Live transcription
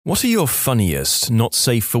What are your funniest, not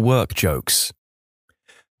safe for work jokes?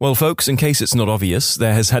 Well, folks, in case it's not obvious,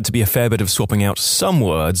 there has had to be a fair bit of swapping out some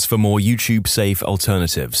words for more YouTube-safe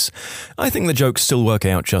alternatives. I think the jokes still work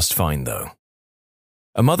out just fine, though.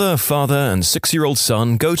 A mother, father, and 6-year-old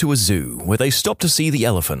son go to a zoo, where they stop to see the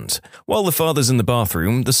elephant. While the father's in the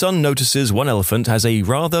bathroom, the son notices one elephant has a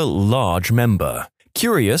rather large member.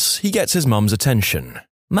 Curious, he gets his mum's attention.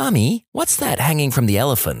 "Mommy, what's that hanging from the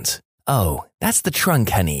elephant?" "Oh, that's the trunk,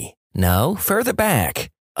 honey." "No, further back."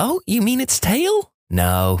 "Oh, you mean its tail?"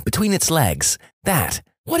 "No, between its legs. That.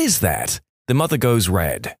 What is that?" The mother goes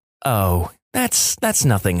red. "Oh, that's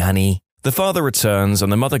nothing, honey." The father returns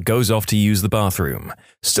and the mother goes off to use the bathroom.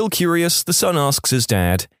 Still curious, the son asks his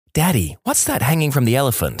dad, "Daddy, what's that hanging from the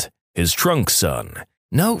elephant?" "His trunk, son."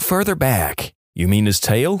 "No, further back." "You mean his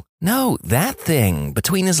tail?" "No, that thing,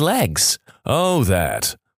 between his legs." "Oh,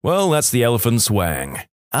 that. Well, that's the elephant's wang."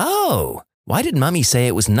 "Oh, why did Mummy say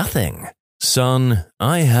it was nothing?" "Son,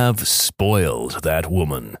 I have spoiled that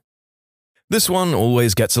woman." This one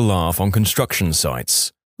always gets a laugh on construction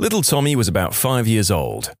sites. Little Tommy was about 5 years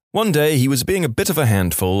old. One day he was being a bit of a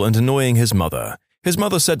handful and annoying his mother. His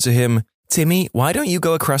mother said to him, "Timmy, why don't you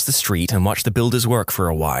go across the street and watch the builders work for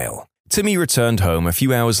a while?" Timmy returned home a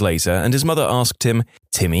few hours later and his mother asked him,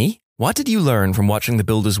 "Timmy, what did you learn from watching the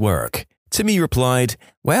builders work?" Timmy replied,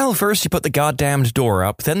 "Well, first you put the goddamned door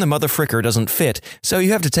up, then the mother fricker doesn't fit, so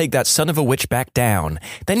you have to take that son of a witch back down.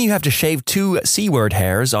 Then you have to shave 2 C-word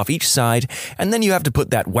hairs off each side, and then you have to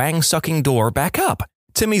put that wang-sucking door back up."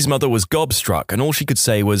 Timmy's mother was gobstruck and all she could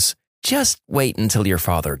say was, "Just wait until your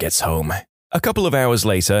father gets home." A couple of hours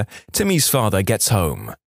later, Timmy's father gets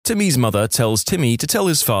home. Timmy's mother tells Timmy to tell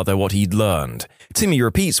his father what he'd learned. Timmy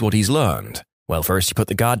repeats what he's learned. "Well, first you put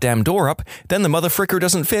the goddamn door up, then the mother fricker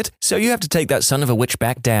doesn't fit, so you have to take that son of a witch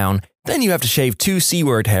back down. Then you have to shave 2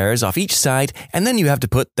 C-word hairs off each side, and then you have to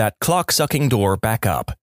put that clock-sucking door back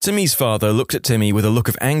up." Timmy's father looked at Timmy with a look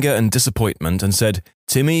of anger and disappointment and said,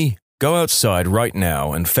 "Timmy, go outside right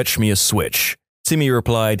now and fetch me a switch." Timmy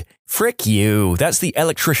replied, "Frick you, that's the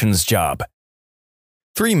electrician's job."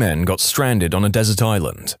 3 men got stranded on a desert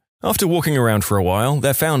island. After walking around for a while,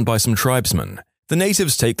 they're found by some tribesmen. The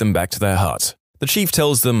natives take them back to their hut. The chief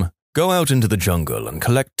tells them, "Go out into the jungle and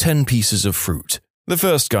collect 10 pieces of fruit." The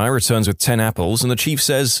first guy returns with 10 apples and the chief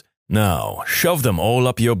says, "Now, shove them all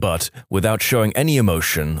up your butt without showing any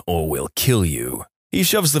emotion or we'll kill you." He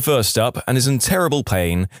shoves the first up and is in terrible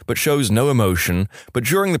pain, but shows no emotion, but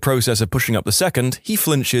during the process of pushing up the second, he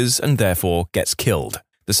flinches and therefore gets killed.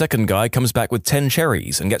 The second guy comes back with 10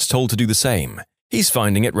 cherries and gets told to do the same. He's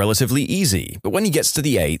finding it relatively easy, but when he gets to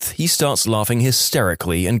the 8th, he starts laughing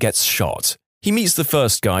hysterically and gets shot. He meets the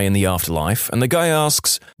first guy in the afterlife, and the guy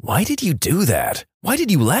asks, "Why did you do that? Why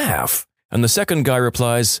did you laugh?" And the second guy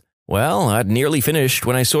replies, "Well, I'd nearly finished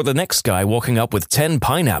when I saw the next guy walking up with 10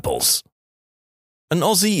 pineapples." An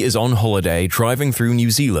Aussie is on holiday driving through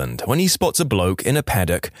New Zealand when he spots a bloke in a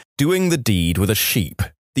paddock doing the deed with a sheep.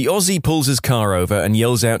 The Aussie pulls his car over and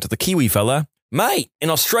yells out to the Kiwi fella, "Mate,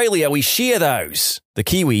 in Australia we shear those." The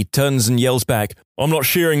Kiwi turns and yells back, "I'm not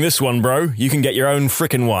shearing this one, bro. You can get your own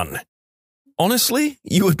frickin' one." Honestly,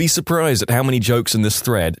 you would be surprised at how many jokes in this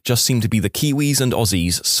thread just seem to be the Kiwis and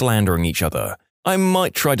Aussies slandering each other. I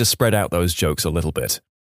might try to spread out those jokes a little bit.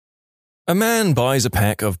 A man buys a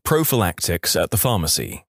pack of prophylactics at the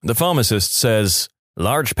pharmacy. The pharmacist says,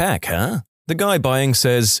 "Large pack, huh?" The guy buying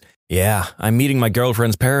says, "Yeah, I'm meeting my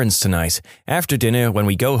girlfriend's parents tonight. After dinner, when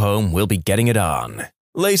we go home, we'll be getting it on."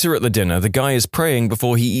 Later at the dinner, the guy is praying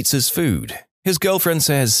before he eats his food. His girlfriend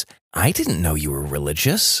says, "I didn't know you were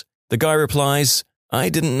religious." The guy replies, "I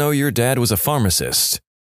didn't know your dad was a pharmacist."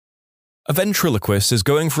 A ventriloquist is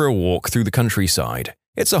going for a walk through the countryside.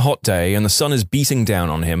 It's a hot day and the sun is beating down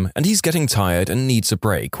on him and he's getting tired and needs a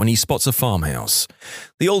break when he spots a farmhouse.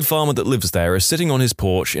 The old farmer that lives there is sitting on his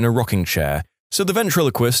porch in a rocking chair, so the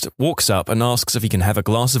ventriloquist walks up and asks if he can have a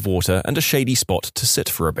glass of water and a shady spot to sit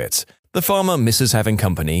for a bit. The farmer misses having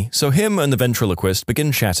company, so him and the ventriloquist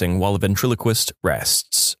begin chatting while the ventriloquist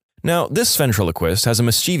rests. Now, this ventriloquist has a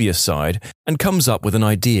mischievous side and comes up with an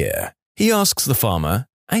idea. He asks the farmer,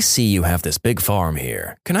 "I see you have this big farm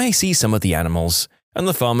here. Can I see some of the animals?" And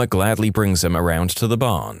the farmer gladly brings him around to the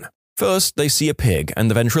barn. First, they see a pig, and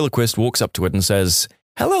the ventriloquist walks up to it and says,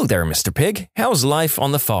 "Hello there, Mr. Pig. How's life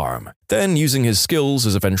on the farm?" Then, using his skills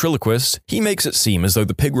as a ventriloquist, he makes it seem as though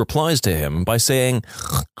the pig replies to him by saying,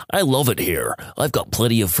 "I love it here. I've got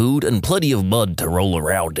plenty of food and plenty of mud to roll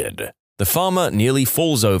around in." The farmer nearly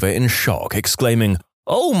falls over in shock, exclaiming,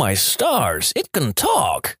 "Oh my stars, it can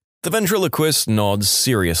talk!" The ventriloquist nods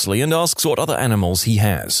seriously and asks what other animals he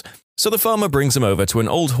has. So the farmer brings him over to an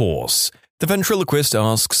old horse. The ventriloquist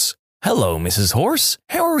asks, "Hello, Mrs. Horse.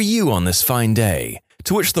 How are you on this fine day?"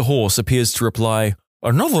 To which the horse appears to reply,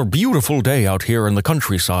 "Another beautiful day out here in the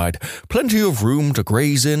countryside. Plenty of room to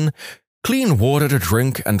graze in, clean water to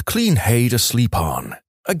drink, and clean hay to sleep on."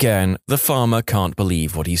 Again, the farmer can't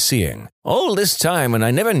believe what he's seeing. "All this time and I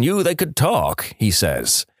never knew they could talk," he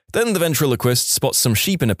says. Then the ventriloquist spots some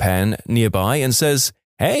sheep in a pen nearby and says,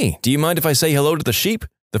 "Hey, do you mind if I say hello to the sheep?"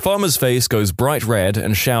 The farmer's face goes bright red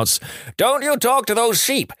and shouts, "Don't you talk to those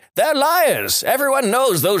sheep! They're liars! Everyone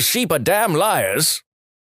knows those sheep are damn liars!"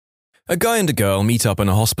 A guy and a girl meet up in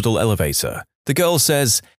a hospital elevator. The girl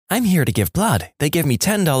says, "I'm here to give blood. They give me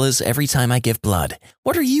 $10 every time I give blood.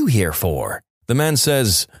 What are you here for?" The man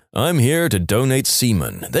says, "I'm here to donate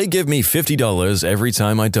semen. They give me $50 every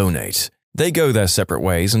time I donate." They go their separate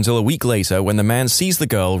ways until a week later when the man sees the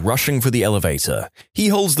girl rushing for the elevator. He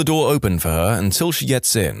holds the door open for her until she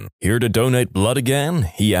gets in. "Here to donate blood again?"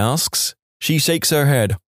 he asks. She shakes her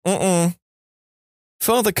head.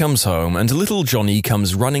 Father comes home and little Johnny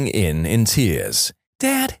comes running in tears.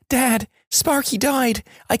 Dad, Sparky died.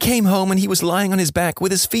 I came home and he was lying on his back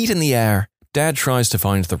with his feet in the air." Dad tries to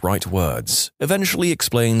find the right words, eventually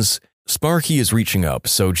explains, "Sparky is reaching up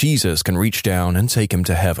so Jesus can reach down and take him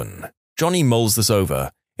to heaven." Johnny mulls this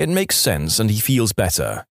over. It makes sense and he feels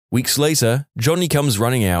better. Weeks later, Johnny comes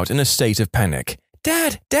running out in a state of panic.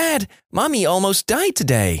 Dad, Mommy almost died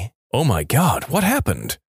today." "Oh my God, what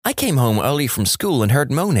happened?" "I came home early from school and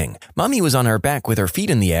heard moaning. Mommy was on her back with her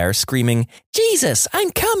feet in the air screaming, 'Jesus,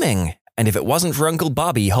 I'm coming!' And if it wasn't for Uncle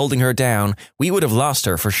Bobby holding her down, we would have lost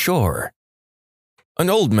her for sure." An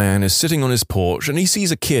old man is sitting on his porch and he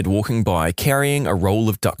sees a kid walking by carrying a roll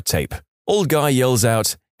of duct tape. Old guy yells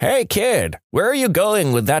out, "Hey kid, where are you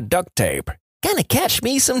going with that duct tape?" "Gonna catch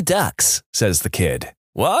me some ducks," says the kid.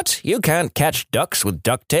 "What? You can't catch ducks with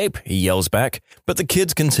duct tape," he yells back, but the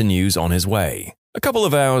kid continues on his way. A couple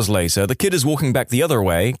of hours later, the kid is walking back the other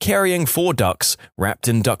way, carrying 4 ducks wrapped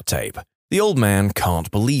in duct tape. The old man can't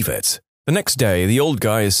believe it. The next day, the old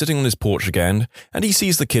guy is sitting on his porch again, and he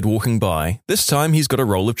sees the kid walking by. This time, he's got a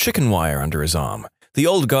roll of chicken wire under his arm. The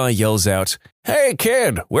old guy yells out, "Hey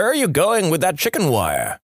kid, where are you going with that chicken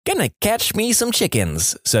wire?" "Gonna catch me some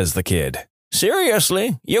chickens," says the kid.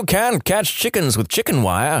 "Seriously? You can't catch chickens with chicken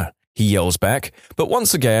wire," he yells back, but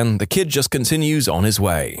once again, the kid just continues on his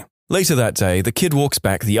way. Later that day, the kid walks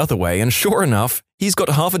back the other way, and sure enough, he's got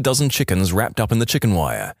half a dozen chickens wrapped up in the chicken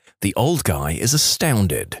wire. The old guy is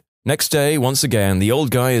astounded. Next day, once again, the old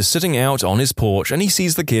guy is sitting out on his porch and he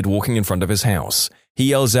sees the kid walking in front of his house. He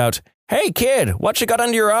yells out, "Hey kid, what you got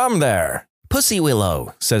under your arm there?" "Pussy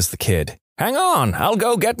willow," says the kid. "Hang on, I'll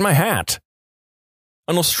go get my hat."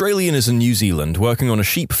 An Australian is in New Zealand working on a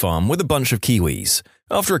sheep farm with a bunch of Kiwis.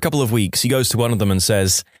 After a couple of weeks, he goes to one of them and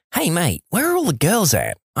says, "Hey mate, where are all the girls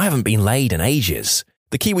at? I haven't been laid in ages."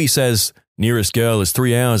 The Kiwi says, "Nearest girl is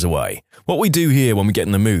 3 hours away. What we do here when we get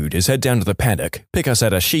in the mood is head down to the paddock, pick us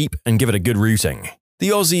at a sheep, and give it a good rooting." The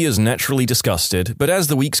Aussie is naturally disgusted, but as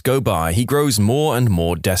the weeks go by, he grows more and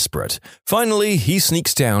more desperate. Finally, he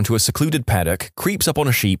sneaks down to a secluded paddock, creeps up on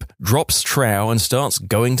a sheep, drops trow, and starts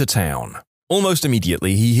going to town. Almost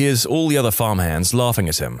immediately, he hears all the other farmhands laughing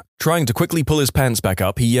at him. Trying to quickly pull his pants back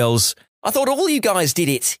up, he yells, "I thought all you guys did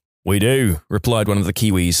it." "We do," replied one of the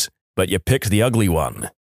Kiwis, "but you picked the ugly one."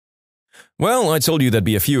 Well, I told you there'd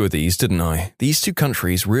be a few of these, didn't I? These two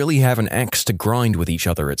countries really have an axe to grind with each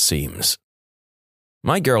other, it seems.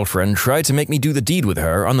 My girlfriend tried to make me do the deed with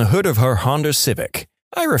her on the hood of her Honda Civic.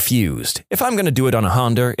 I refused. If I'm going to do it on a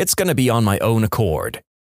Honda, it's going to be on my own accord.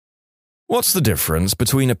 What's the difference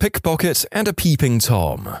between a pickpocket and a peeping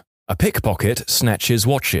Tom? A pickpocket snatches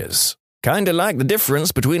watches. Kinda like the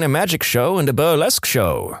difference between a magic show and a burlesque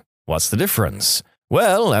show. What's the difference?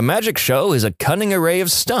 Well, a magic show is a cunning array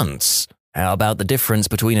of stunts. How about the difference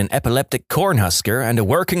between an epileptic cornhusker and a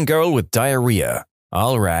working girl with diarrhea?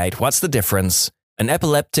 All right, what's the difference? An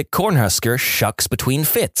epileptic cornhusker shucks between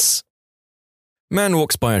fits. Man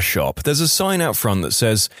walks by a shop. There's a sign out front that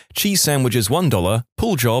says, cheese sandwiches $1,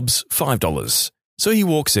 pull jobs $5. So he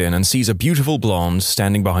walks in and sees a beautiful blonde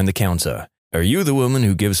standing behind the counter. "Are you the woman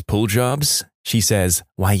who gives pull jobs?" She says,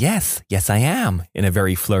 "Why yes I am," in a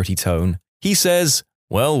very flirty tone. He says,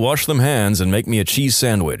 "Well, wash them hands and make me a cheese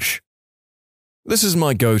sandwich." This is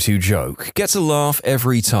my go-to joke. Gets a laugh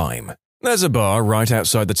every time. There's a bar right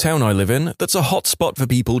outside the town I live in that's a hot spot for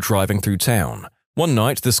people driving through town. One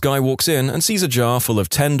night, this guy walks in and sees a jar full of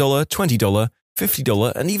 $10, $20,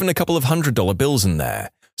 $50, and even a couple of $100 bills in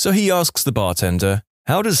there. So he asks the bartender,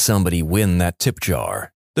 "How does somebody win that tip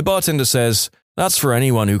jar?" The bartender says, "That's for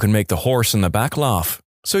anyone who can make the horse in the back laugh."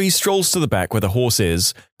 So he strolls to the back where the horse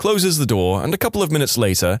is, closes the door, and a couple of minutes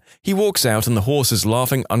later, he walks out and the horse is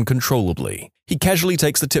laughing uncontrollably. He casually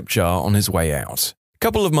takes the tip jar on his way out. A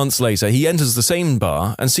couple of months later, he enters the same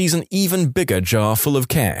bar and sees an even bigger jar full of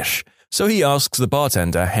cash. So he asks the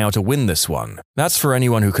bartender how to win this one. That's for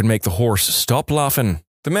anyone who can make the horse stop laughing.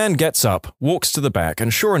 The man gets up, walks to the back,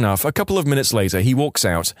 and sure enough, a couple of minutes later he walks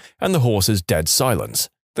out and the horse is dead silent.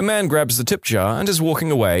 The man grabs the tip jar and is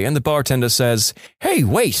walking away, and the bartender says, "Hey,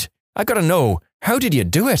 wait! I gotta know, how did you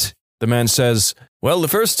do it?" The man says, "Well, the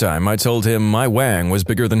first time I told him my wang was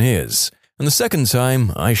bigger than his, and the second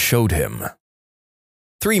time I showed him."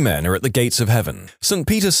 3 men are at the gates of heaven. St.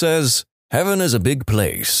 Peter says, "Heaven is a big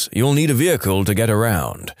place. You'll need a vehicle to get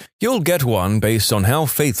around. You'll get one based on how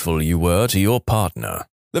faithful you were to your partner."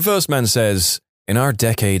 The first man says, "In our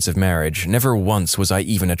decades of marriage, never once was I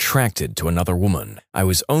even attracted to another woman. I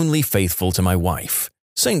was only faithful to my wife."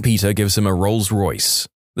 St. Peter gives him a Rolls Royce.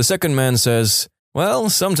 The second man says, "Well,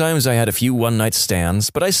 sometimes I had a few one-night stands,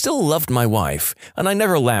 but I still loved my wife, and I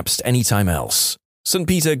never lapsed any time else." St.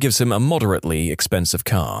 Peter gives him a moderately expensive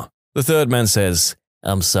car. The third man says,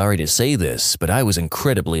 "I'm sorry to say this, but I was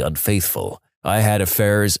incredibly unfaithful. I had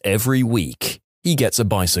affairs every week." He gets a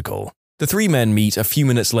bicycle. The 3 men meet a few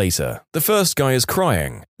minutes later. The first guy is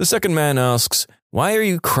crying. The second man asks, "Why are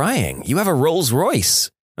you crying? You have a Rolls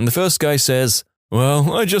Royce." And the first guy says,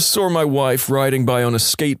 "Well, I just saw my wife riding by on a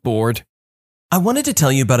skateboard." I wanted to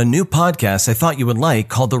tell you about a new podcast I thought you would like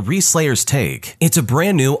called The Reslayer's Take. It's a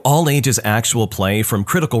brand new all-ages actual play from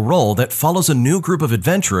Critical Role that follows a new group of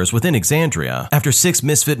adventurers within Exandria. After 6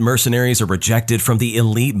 misfit mercenaries are rejected from the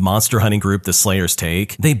elite monster hunting group The Slayer's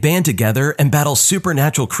Take, they band together and battle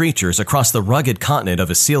supernatural creatures across the rugged continent of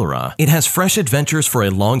Isilra. It has fresh adventures for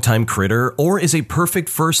a longtime critter or is a perfect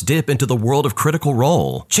first dip into the world of Critical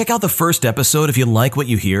Role. Check out the first episode if you like what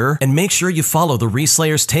you hear, and make sure you follow The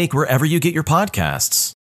Reslayer's Take wherever you get your podcasts.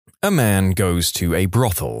 A man goes to a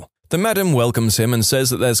brothel. The madam welcomes him and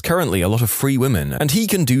says that there's currently a lot of free women and he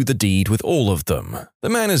can do the deed with all of them. The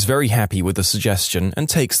man is very happy with the suggestion and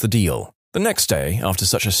takes the deal. The next day, after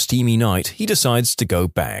such a steamy night, he decides to go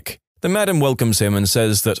back. The madam welcomes him and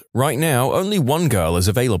says that right now only 1 girl is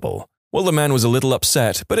available. Well, the man was a little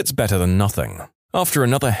upset, but it's better than nothing. After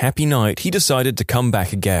another happy night, he decided to come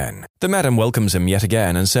back again. The madam welcomes him yet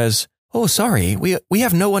again and says, "Oh, sorry, we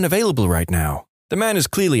have no one available right now." The man is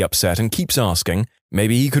clearly upset and keeps asking,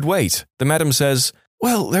 maybe he could wait. The madam says,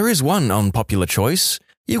 "Well, there is one unpopular choice.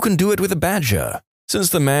 You can do it with a badger." Since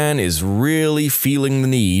the man is really feeling the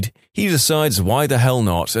need, he decides why the hell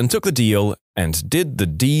not and took the deal and did the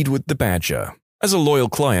deed with the badger. As a loyal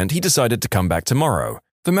client, he decided to come back tomorrow.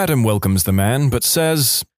 The madam welcomes the man but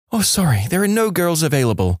says, "Oh, sorry, there are no girls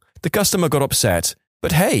available. The customer got upset.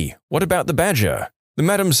 But hey, what about the badger?" The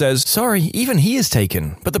madam says, "Sorry, even he is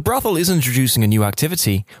taken, but the brothel is introducing a new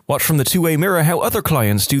activity. Watch from the two-way mirror how other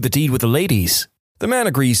clients do the deed with the ladies." The man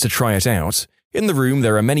agrees to try it out. In the room,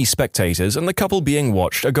 there are many spectators, and the couple being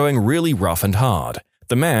watched are going really rough and hard.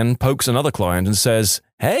 The man pokes another client and says,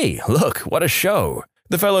 "Hey, look, what a show."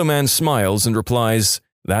 The fellow man smiles and replies,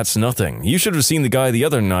 "That's nothing. You should have seen the guy the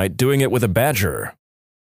other night doing it with a badger."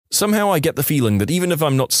 Somehow I get the feeling that even if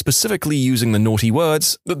I'm not specifically using the naughty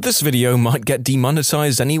words, that this video might get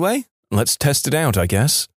demonetized anyway. Let's test it out, I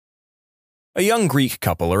guess. A young Greek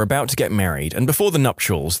couple are about to get married, and before the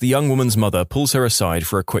nuptials, the young woman's mother pulls her aside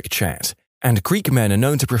for a quick chat. And Greek men are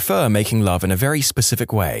known to prefer making love in a very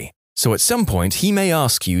specific way. So at some point, he may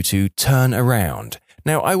ask you to turn around.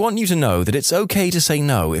 Now, I want you to know that it's okay to say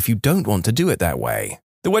no if you don't want to do it that way.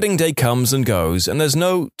 The wedding day comes and goes, and there's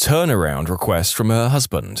no turnaround request from her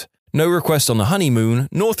husband. No request on the honeymoon,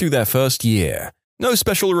 nor through their first year. No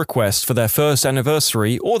special request for their first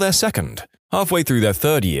anniversary or their second. Halfway through their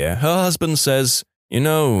 3rd year, her husband says, "You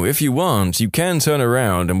know, if you want, you can turn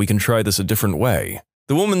around and we can try this a different way."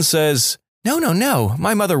 The woman says, No.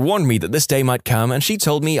 My mother warned me that this day might come, and she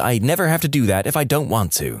told me I'd never have to do that if I don't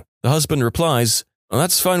want to." The husband replies, "Well,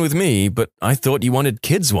 that's fine with me, but I thought you wanted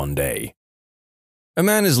kids one day." A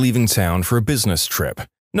man is leaving town for a business trip.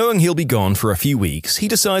 Knowing he'll be gone for a few weeks, he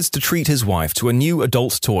decides to treat his wife to a new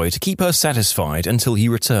adult toy to keep her satisfied until he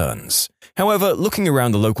returns. However, looking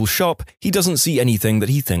around the local shop, he doesn't see anything that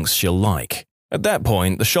he thinks she'll like. At that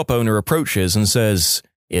point, the shop owner approaches and says,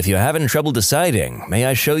 "If you're having trouble deciding, may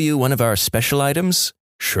I show you one of our special items?"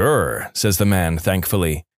 "Sure," says the man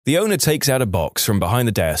thankfully. The owner takes out a box from behind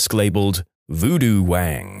the desk labeled Voodoo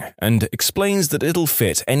Wang and explains that it'll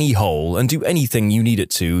fit any hole and do anything you need it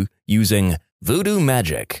to using voodoo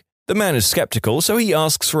magic. The man is skeptical, so he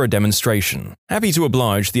asks for a demonstration. Happy to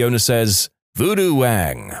oblige, the owner says, "Voodoo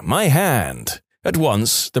Wang, my hand." At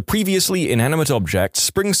once, the previously inanimate object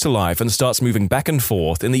springs to life and starts moving back and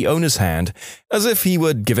forth in the owner's hand as if he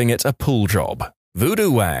were giving it a pull job. "Voodoo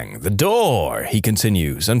Wang, the door," he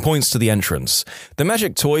continues and points to the entrance. The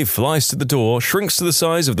magic toy flies to the door, shrinks to the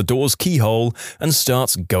size of the door's keyhole, and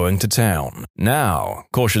starts going to town. "Now,"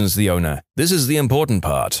 cautions the owner, "this is the important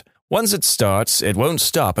part. Once it starts, it won't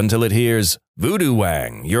stop until it hears, 'Voodoo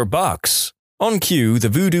Wang, your box.'" On cue, the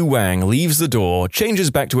Voodoo Wang leaves the door,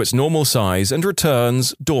 changes back to its normal size, and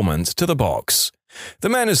returns, dormant, to the box. The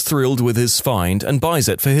man is thrilled with his find and buys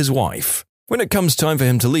it for his wife. When it comes time for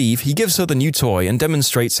him to leave, he gives her the new toy and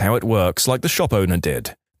demonstrates how it works like the shop owner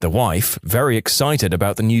did. The wife, very excited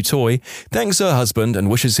about the new toy, thanks her husband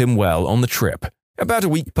and wishes him well on the trip. About a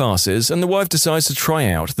week passes and the wife decides to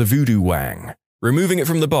try out the Voodoo Wang. Removing it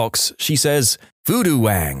from the box, she says, "Voodoo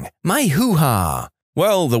Wang, my hoo-ha."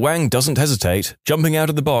 Well, the Wang doesn't hesitate. Jumping out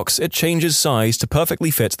of the box, it changes size to perfectly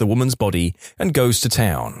fit the woman's body and goes to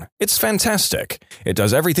town. It's fantastic. It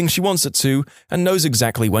does everything she wants it to and knows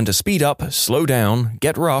exactly when to speed up, slow down,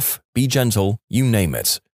 get rough, be gentle, you name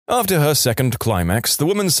it. After her second climax, the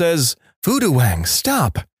woman says, "Voodoo Wang,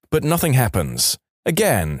 stop!" But nothing happens.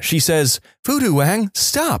 Again, she says, "Voodoo Wang,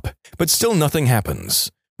 stop!" But still nothing happens.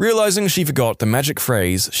 Realizing she forgot the magic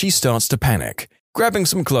phrase, she starts to panic. Grabbing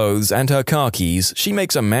some clothes and her car keys, she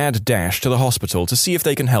makes a mad dash to the hospital to see if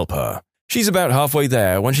they can help her. She's about halfway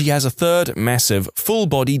there when she has a third, massive,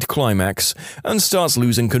 full-bodied climax and starts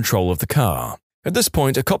losing control of the car. At this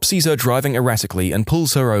point, a cop sees her driving erratically and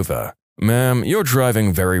pulls her over. "Ma'am, you're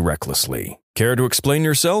driving very recklessly. Care to explain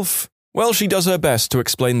yourself?" Well, she does her best to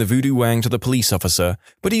explain the Voodoo Wang to the police officer,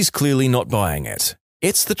 but he's clearly not buying it.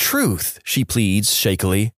 "It's the truth," she pleads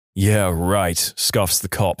shakily. "Yeah, right," scoffs the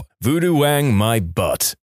cop. "Voodoo Wang my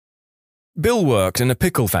butt." Bill worked in a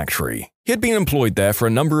pickle factory. He had been employed there for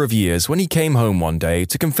a number of years when he came home one day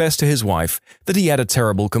to confess to his wife that he had a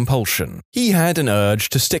terrible compulsion. He had an urge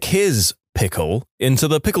to stick his pickle into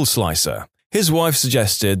the pickle slicer. His wife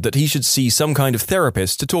suggested that he should see some kind of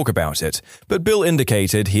therapist to talk about it, but Bill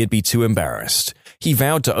indicated he'd be too embarrassed. He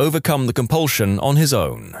vowed to overcome the compulsion on his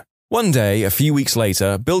own. One day, a few weeks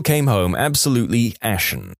later, Bill came home absolutely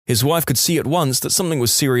ashen. His wife could see at once that something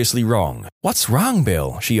was seriously wrong. "What's wrong,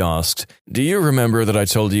 Bill?" she asked. "Do you remember that I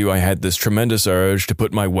told you I had this tremendous urge to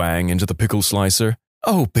put my wang into the pickle slicer?"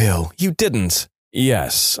 "Oh, Bill, you didn't."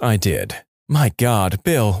 "Yes, I did." "My God,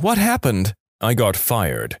 Bill, what happened?" "I got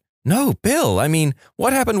fired." "No, Bill, I mean,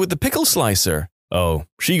 what happened with the pickle slicer?" "Oh,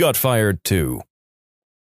 she got fired too."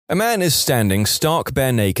 A man is standing stark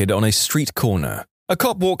bare naked on a street corner. A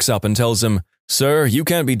cop walks up and tells him, "Sir, you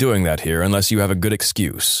can't be doing that here unless you have a good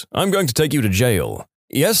excuse. I'm going to take you to jail."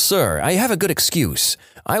 "Yes, sir, I have a good excuse.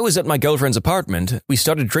 I was at my girlfriend's apartment, we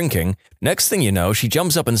started drinking. Next thing you know, she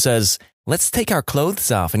jumps up and says, 'Let's take our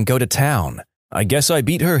clothes off and go to town.' I guess I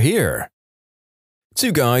beat her here."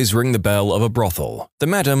 Two guys ring the bell of a brothel. The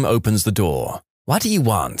madam opens the door. "What do you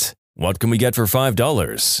want?" "What can we get for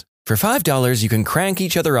 $5? "For $5, you can crank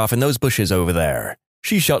each other off in those bushes over there."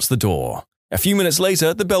 She shuts the door. A few minutes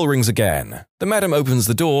later, the bell rings again. The madam opens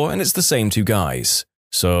the door, and it's the same two guys.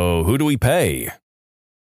 "So, who do we pay?"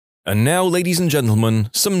 And now, ladies and gentlemen,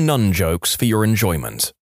 some nun jokes for your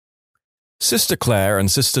enjoyment. Sister Claire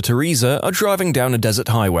and Sister Teresa are driving down a desert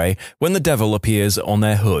highway when the devil appears on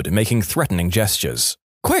their hood, making threatening gestures.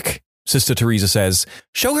 "Quick," Sister Teresa says,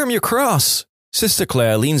 "show him your cross." Sister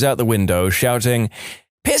Claire leans out the window, shouting,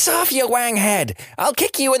 "Piss off, you wang head! I'll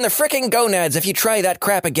kick you in the frickin' gonads if you try that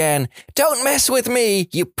crap again! Don't mess with me,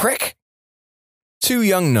 you prick!" Two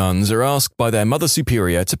young nuns are asked by their Mother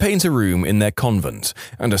Superior to paint a room in their convent,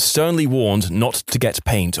 and are sternly warned not to get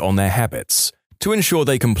paint on their habits. To ensure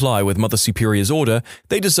they comply with Mother Superior's order,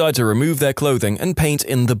 they decide to remove their clothing and paint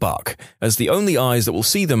in the buck, as the only eyes that will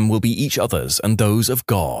see them will be each other's and those of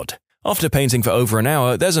God. After painting for over an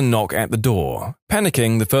hour, there's a knock at the door.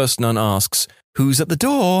 Panicking, the first nun asks, "Who's at the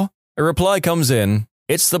door?" A reply comes in,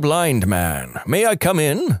 "It's the blind man. May I come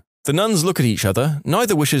in?" The nuns look at each other.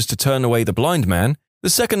 Neither wishes to turn away the blind man. The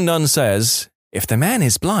second nun says, "If the man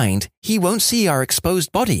is blind, he won't see our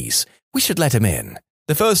exposed bodies. We should let him in."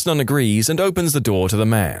 The first nun agrees and opens the door to the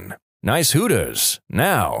man. "Nice hooters.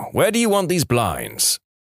 Now, where do you want these blinds?"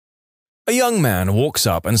 A young man walks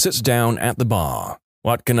up and sits down at the bar.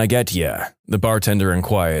 "What can I get you?" the bartender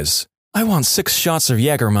inquires. "I want 6 shots of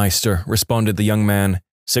Jägermeister," responded the young man.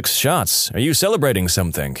 6 shots? Are you celebrating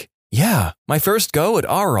something?" "Yeah, my first go at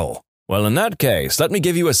Arl." "Well, in that case, let me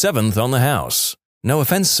give you a 7th on the house." "No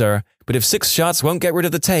offense, sir, but if 6 shots won't get rid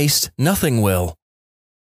of the taste, nothing will."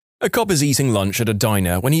 A cop is eating lunch at a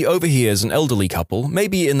diner when he overhears an elderly couple,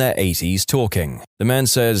 maybe in their 80s, talking. The man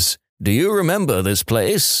says, "Do you remember this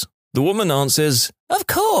place?" The woman answers, "Of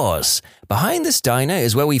course. Behind this diner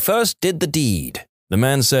is where we first did the deed." The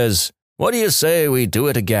man says, "What do you say we do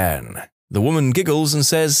it again?" The woman giggles and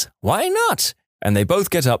says, "Why not?" And they both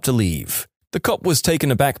get up to leave. The cop was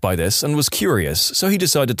taken aback by this and was curious, so he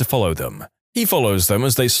decided to follow them. He follows them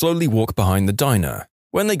as they slowly walk behind the diner.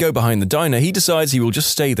 When they go behind the diner, he decides he will just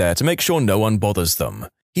stay there to make sure no one bothers them.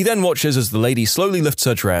 He then watches as the lady slowly lifts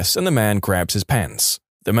her dress and the man grabs his pants.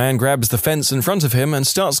 The man grabs the fence in front of him and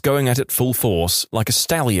starts going at it full force, like a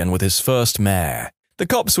stallion with his first mare. The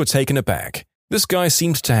cops were taken aback. This guy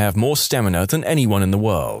seemed to have more stamina than anyone in the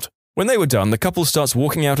world. When they were done, the couple starts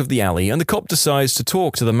walking out of the alley and the cop decides to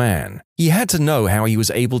talk to the man. He had to know how he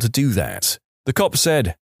was able to do that. The cop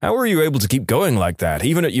said, "How are you able to keep going like that,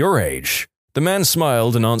 even at your age?" The man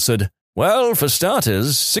smiled and answered, "Well, for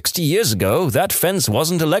starters, 60 years ago, that fence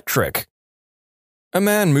wasn't electric." A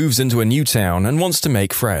man moves into a new town and wants to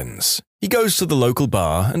make friends. He goes to the local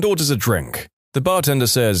bar and orders a drink. The bartender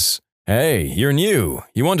says, "Hey, you're new.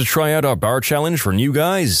 You want to try out our bar challenge for new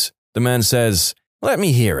guys?" The man says, "Let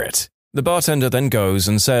me hear it." The bartender then goes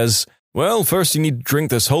and says, "Well, first you need to drink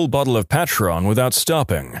this whole bottle of Patron without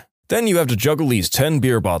stopping. Then you have to juggle these 10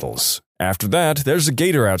 beer bottles. After that, there's a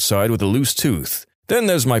gator outside with a loose tooth. Then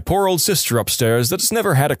there's my poor old sister upstairs that's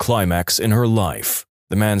never had a climax in her life."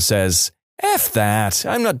 The man says, "F that,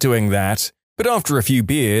 I'm not doing that." But after a few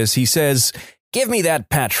beers, he says, "Give me that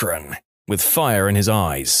Patron," with fire in his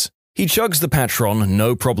eyes. He chugs the Patron,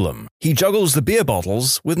 no problem. He juggles the beer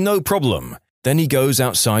bottles with no problem. Then he goes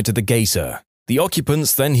outside to the gator. The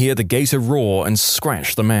occupants then hear the gator roar and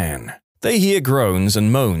scratch the man. They hear groans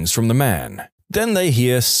and moans from the man. Then they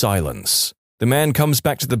hear silence. The man comes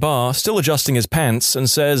back to the bar, still adjusting his pants, and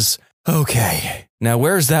says, "Okay, now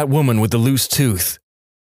where's that woman with the loose tooth?"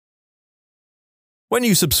 When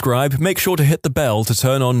you subscribe, make sure to hit the bell to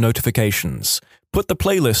turn on notifications. Put the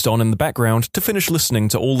playlist on in the background to finish listening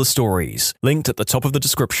to all the stories, linked at the top of the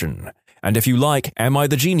description. And if you like Am I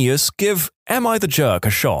the Genius, give Am I the Jerk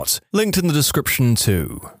a shot, linked in the description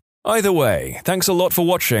too. Either way, thanks a lot for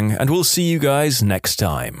watching, and we'll see you guys next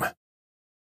time.